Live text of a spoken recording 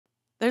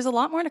There's a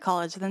lot more to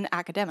college than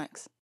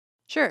academics.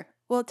 Sure,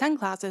 we'll attend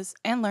classes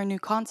and learn new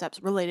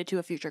concepts related to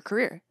a future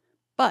career.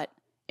 But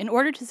in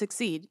order to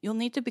succeed, you'll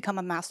need to become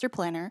a master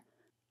planner,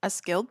 a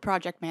skilled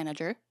project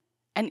manager,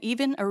 and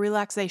even a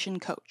relaxation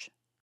coach.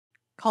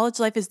 College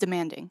life is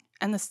demanding,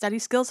 and the Study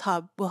Skills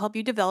Hub will help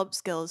you develop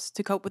skills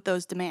to cope with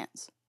those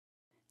demands.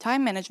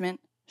 Time management,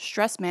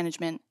 stress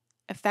management,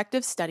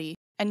 effective study,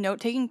 and note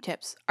taking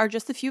tips are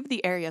just a few of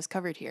the areas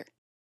covered here.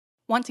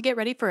 Want to get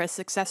ready for a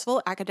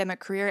successful academic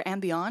career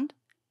and beyond?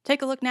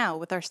 Take a look now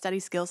with our Study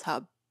Skills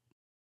Hub.